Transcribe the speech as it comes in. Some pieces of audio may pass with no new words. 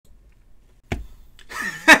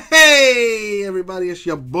everybody? It's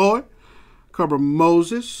your boy, Carver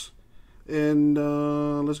Moses. And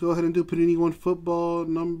let's go ahead and do Panini One Football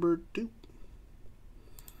number 2.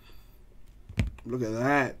 Look at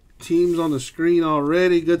that. Teams on the screen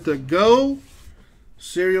already. Good to go.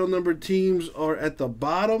 Serial number teams are at the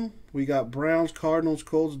bottom. We got Browns, Cardinals,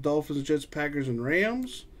 Colts, Dolphins, Jets, Packers, and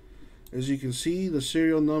Rams. As you can see, the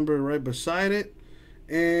serial number right beside it.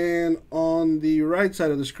 And on the right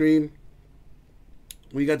side of the screen,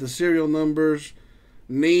 we got the serial numbers,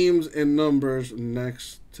 names, and numbers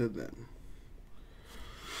next to them.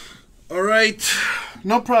 All right.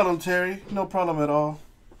 No problem, Terry. No problem at all.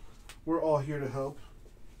 We're all here to help.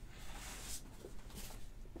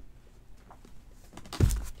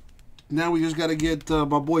 Now we just got to get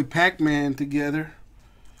my boy Pac-Man together,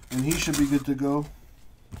 and he should be good to go.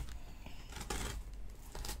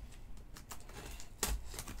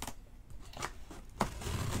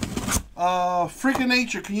 Freaking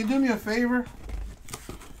Nature, can you do me a favor?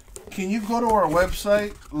 Can you go to our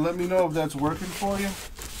website? Let me know if that's working for you.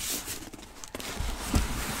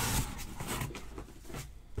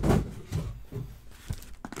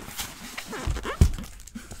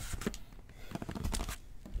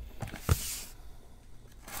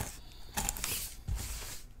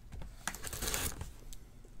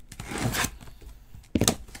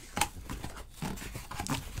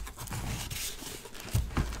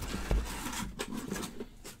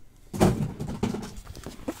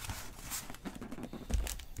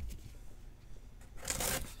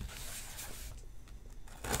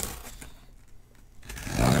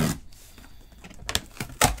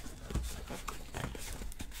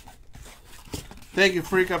 Thank you,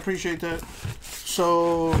 Freak. I appreciate that.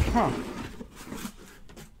 So,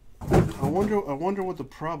 I wonder what the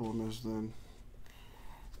problem is then.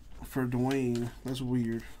 For Dwayne, that's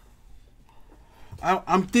weird.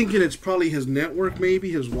 I'm thinking it's probably his network,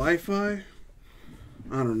 maybe his Wi-Fi.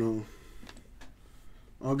 I don't know.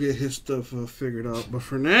 I'll get his stuff figured out. But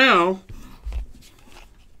for now,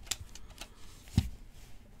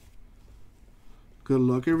 good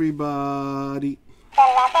luck, everybody. Good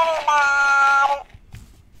luck, everybody.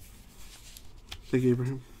 Thank you,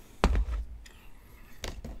 Abraham.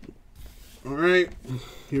 All right,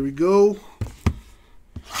 here we go.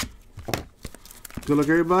 Good luck,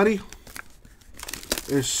 everybody.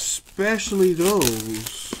 Especially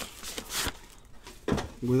those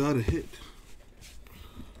without a hit.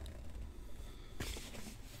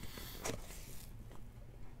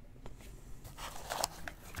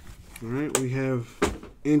 All right, we have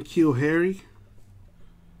NQ Harry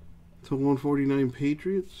to 149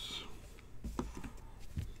 Patriots.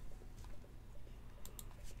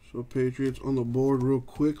 So Patriots on the board real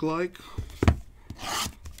quick like.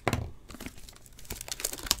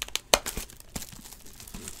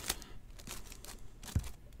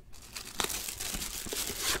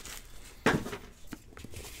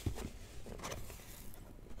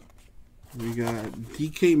 We got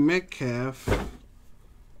DK Metcalf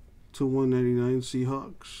to 199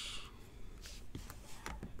 Seahawks.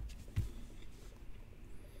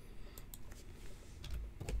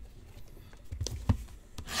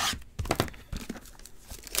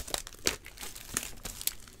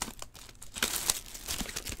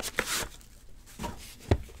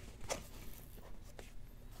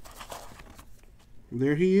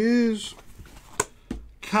 There he is.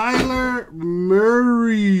 Kyler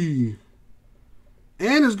Murray.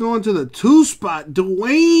 And is going to the 2 spot.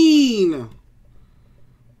 Dwayne.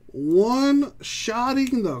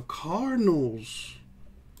 One-shotting the Cardinals.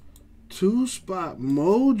 2 spot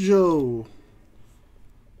mojo.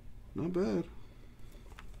 Not bad.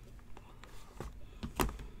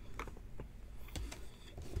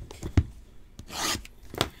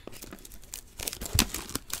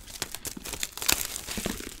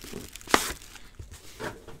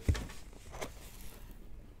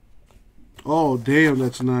 Oh, damn,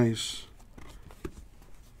 that's nice.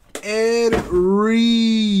 Ed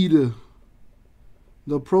Reed.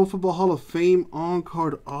 The Pro Football Hall of Fame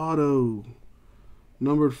on-card auto.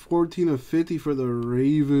 Numbered 14 of 50 for the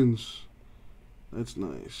Ravens. That's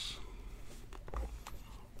nice.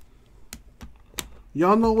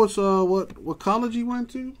 Y'all know what's what college he went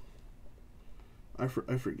to? I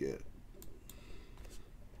forget.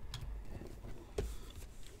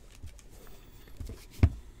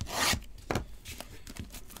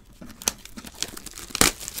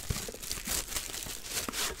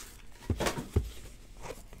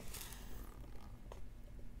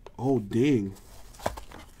 Oh, dang.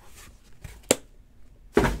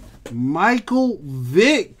 Michael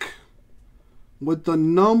Vick with the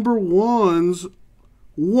number ones.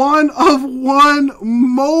 1 of 1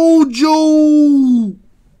 mojo.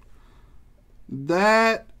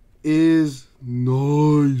 That is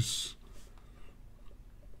nice.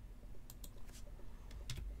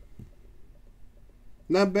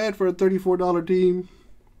 Not bad for a $34 team.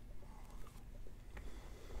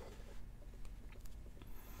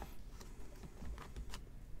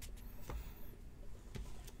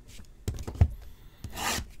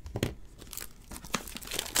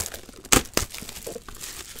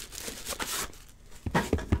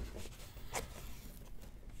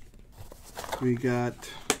 We got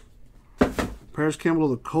Paris Campbell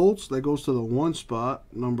of the Colts. That goes to the 1 spot,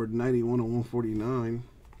 numbered 91 and 149.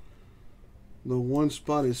 The 1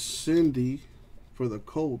 spot is Cindy for the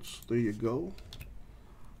Colts. There you go.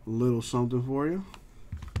 A little something for you.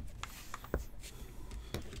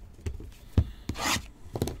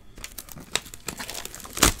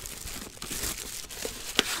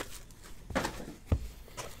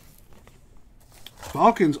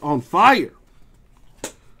 Falcons on fire.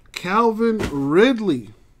 Calvin Ridley,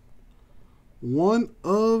 1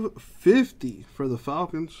 of 50 for the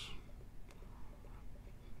Falcons.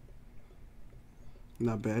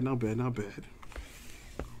 Not bad, not bad, not bad.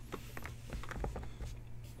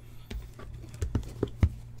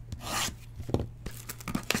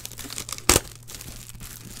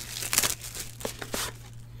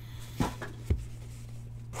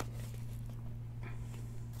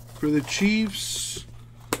 For the Chiefs,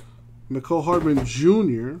 Mecole Hardman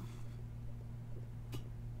Jr.,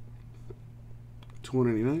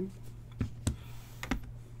 $2.99.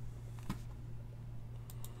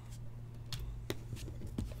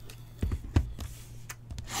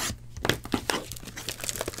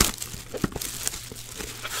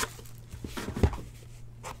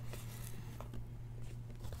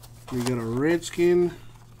 We got a Redskin,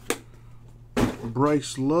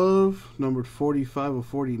 Bryce Love, numbered 45 of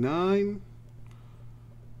 49.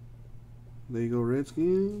 There you go,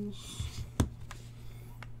 Redskins.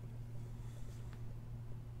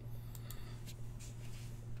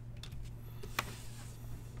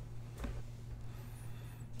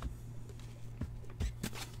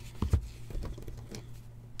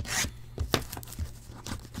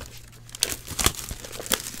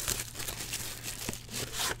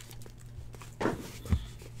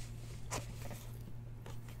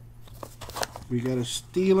 We got a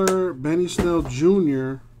Steeler, Benny Snell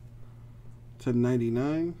Jr. to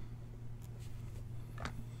 99.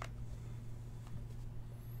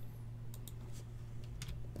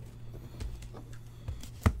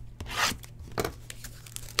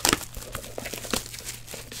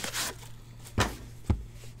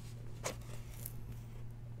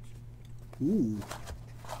 Ooh.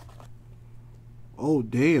 Oh,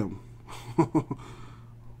 damn.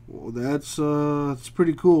 Well, that's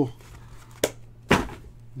pretty cool.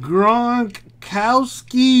 Gronkowski,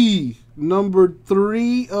 numbered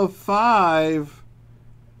 3 of 5.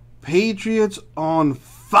 Patriots on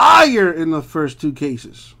fire in the first 2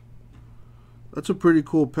 cases. That's a pretty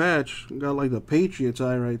cool patch. Got like the Patriots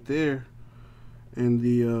eye right there, and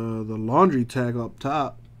the laundry tag up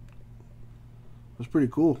top. That's pretty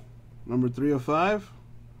cool. Number 3 of 5.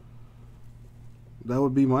 That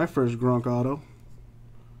would be my first Gronk auto.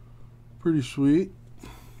 Pretty sweet.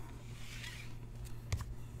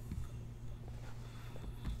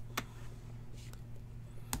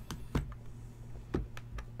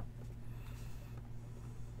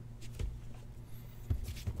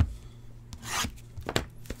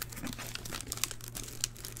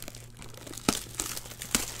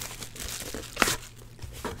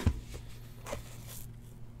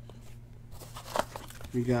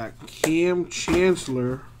 We got Cam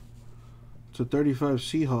Chancellor to 35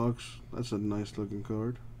 Seahawks. That's a nice looking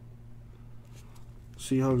card.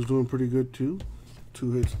 Seahawks doing pretty good too.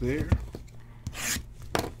 2 hits there.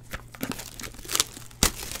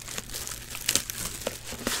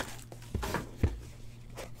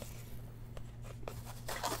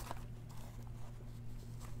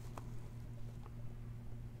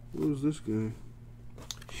 Who's this guy?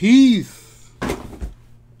 Heath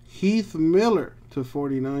Miller to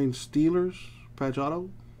 49 Steelers. Patch auto.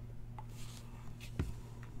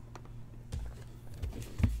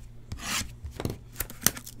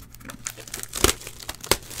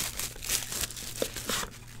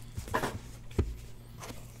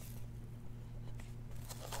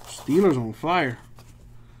 Steelers on fire.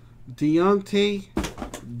 Deontay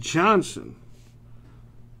Johnson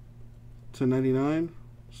to 99.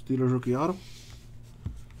 Steelers rookie auto.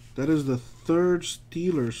 That is the 3rd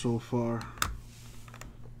Steeler so far.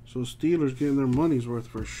 So Steelers getting their money's worth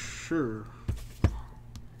for sure.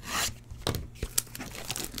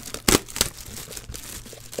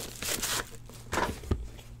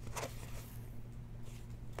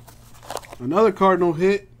 Another Cardinal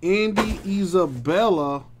hit. Andy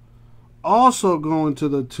Isabella also going to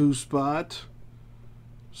the 2 spot.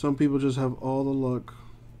 Some people just have all the luck.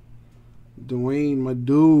 Dwayne, my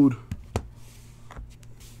dude.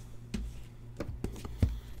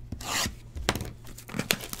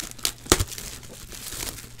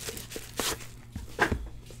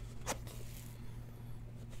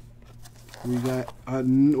 We got,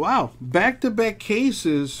 wow, back-to-back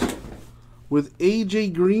cases with A.J.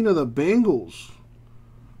 Green of the Bengals.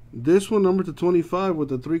 This one numbered to 25 with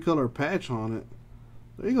the 3-color patch on it.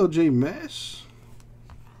 There you go, J. Mess.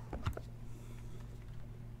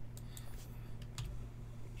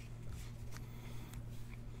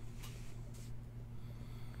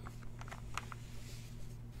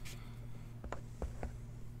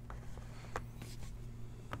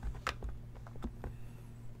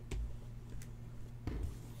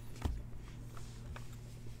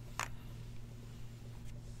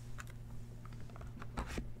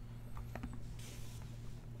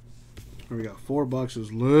 We got 4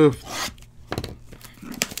 boxes left.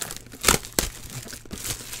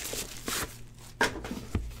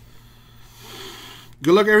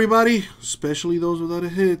 Good luck, everybody, especially those without a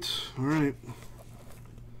hit. All right.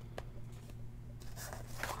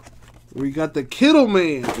 We got the Kittle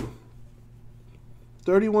Man.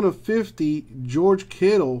 31 of 50, George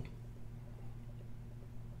Kittle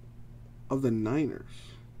of the Niners.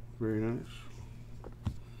 Very nice.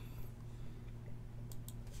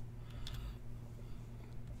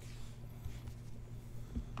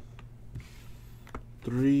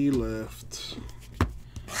 Three left.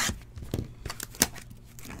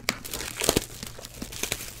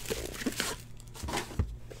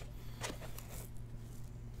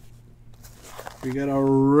 We got a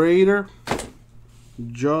Raider,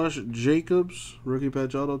 Josh Jacobs, rookie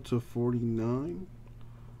patch auto to 49.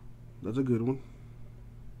 That's a good one.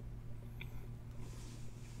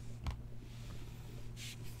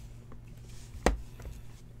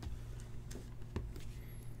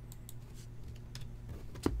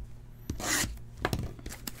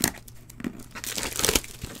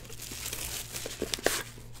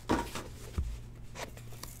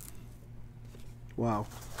 Wow.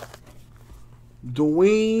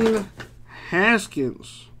 Dwayne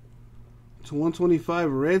Haskins to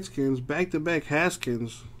 125 Redskins. Back-to-back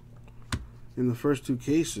Haskins in the first 2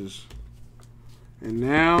 cases. And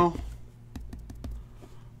now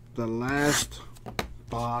the last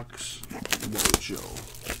box mojo.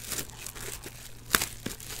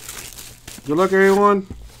 Good luck, everyone,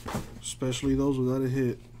 especially those without a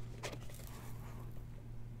hit.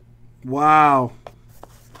 Wow.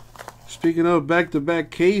 Speaking of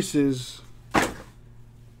back-to-back cases,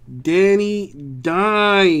 Danny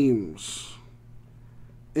Dimes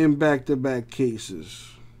in back-to-back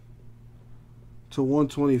cases to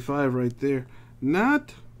 125 right there.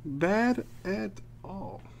 Not bad at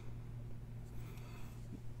all.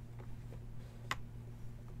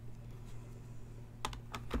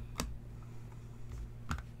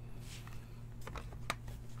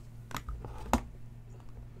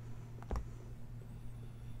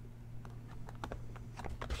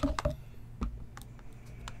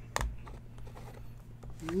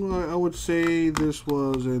 I would say this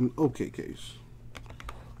was an okay case.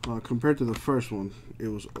 Compared to the first one, it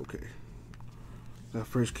was okay. That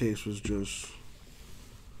first case was just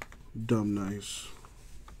dumb nice.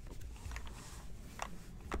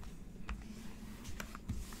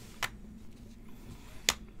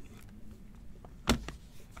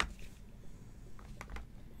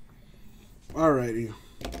 Alrighty.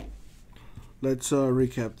 Let's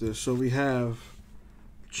recap this. So we have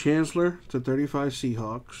Chancellor to 35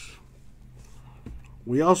 Seahawks.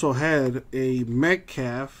 We also had a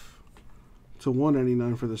Metcalf to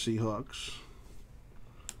 199 for the Seahawks.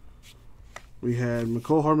 We had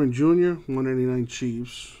McCole Harmon Jr., 199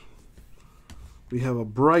 Chiefs. We have a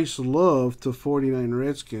Bryce Love to 49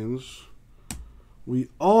 Redskins. We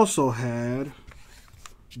also had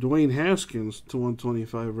Dwayne Haskins to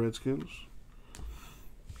 125 Redskins.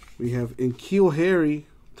 We have N'Keal Harry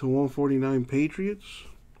to 149 Patriots.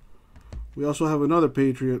 We also have another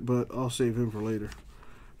Patriot, but I'll save him for later.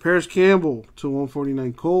 Paris Campbell to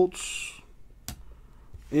 149 Colts.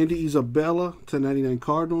 Andy Isabella to 99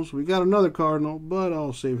 Cardinals. We got another Cardinal, but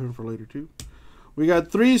I'll save him for later too. We got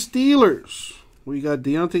 3 Steelers. We got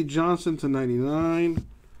Deontay Johnson to 99.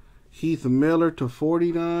 Heath Miller to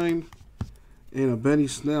 49. And a Benny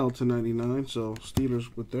Snell to 99. So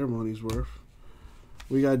Steelers with their money's worth.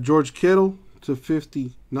 We got George Kittle to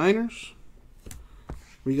 50 Niners.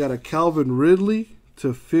 We got a Calvin Ridley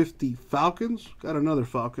to 50 Falcons. Got another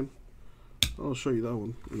Falcon. I'll show you that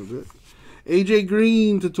one in a bit. AJ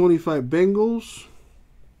Green to 25 Bengals.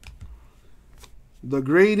 The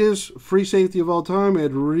greatest free safety of all time,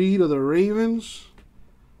 Ed Reed of the Ravens.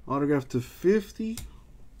 Autograph to 50.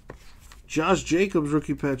 Josh Jacobs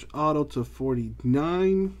rookie patch auto to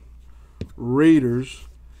 49. Raiders.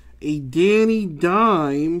 A Danny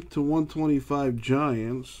Dime to 125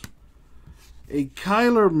 Giants. A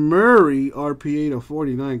Kyler Murray RPA to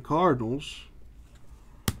 49 Cardinals.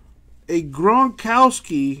 A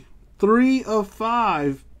Gronkowski 3 of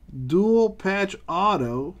 5 dual patch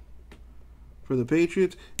auto for the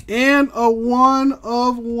Patriots. And a 1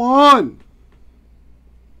 of 1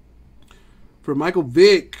 for Michael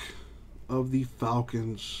Vick of the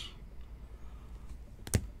Falcons.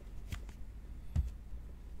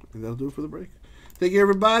 And that'll do it for the break. Thank you,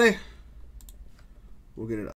 everybody. We'll get it up.